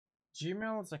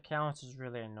Gmail's accounts is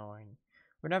really annoying.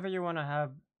 Whenever you want to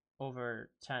have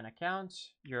over 10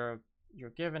 accounts, you're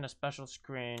given a special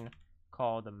screen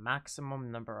called the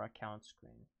maximum number account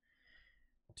screen.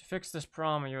 To fix this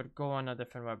problem, you would go on a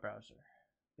different web browser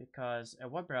because a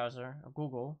web browser,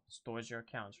 Google, stores your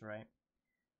accounts, right?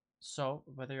 So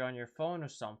whether you're on your phone or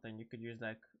something, you could use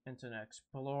like Internet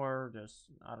Explorer, just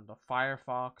I don't know,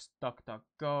 Firefox,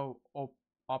 DuckDuckGo,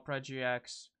 Opera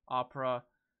GX, Opera,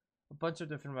 a bunch of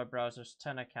different web browsers,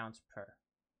 10 accounts per.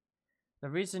 The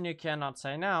reason you cannot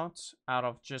sign out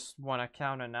of just one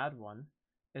account and add one,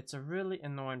 it's a really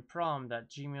annoying problem that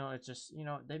Gmail is just,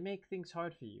 they make things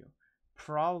hard for you.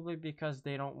 Probably because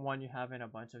they don't want you having a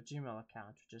bunch of Gmail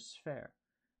accounts, which is fair.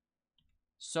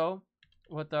 So,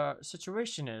 what the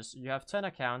situation is, you have 10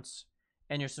 accounts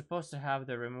and you're supposed to have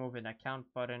the remove an account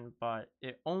button, but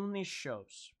it only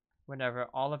shows whenever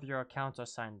all of your accounts are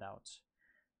signed out,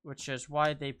 which is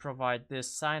why they provide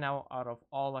this sign out of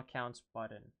all accounts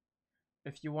button.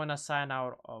 If you want to sign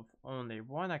out of only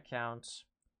one account,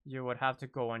 you would have to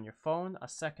go on your phone, a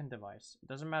second device. It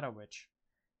doesn't matter which.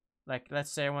 Like,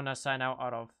 let's say I want to sign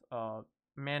out of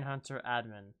Manhunter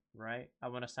admin, right? I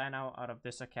want to sign out of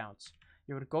this account.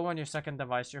 You would go on your second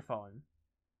device, your phone.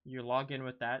 You log in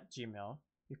with that Gmail.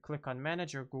 You click on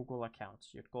manage your Google accounts.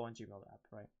 You'd go on Gmail app,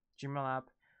 right? Gmail app,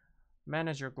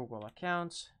 manage your Google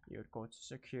accounts. You would go to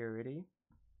security,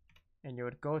 and you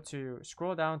would go to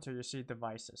scroll down till you see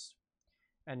devices,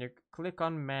 and you click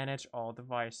on manage all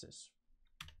devices,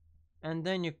 and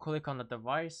then you click on the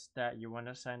device that you want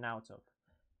to sign out of.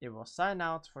 It will sign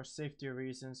out for safety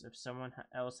reasons if someone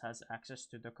else has access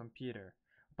to the computer,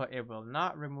 but it will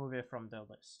not remove it from the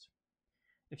list.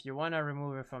 If you want to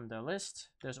remove it from the list,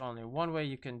 there's only one way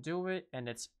you can do it, and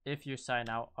it's if you sign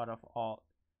out of all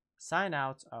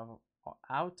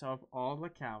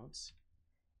accounts,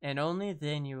 and only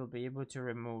then you will be able to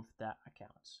remove that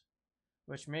account,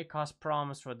 which may cause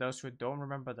problems for those who don't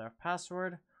remember their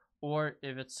password, or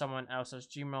if it's someone else's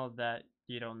Gmail that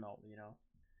you don't know,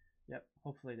 Yep,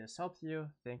 hopefully this helped you.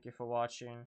 Thank you for watching.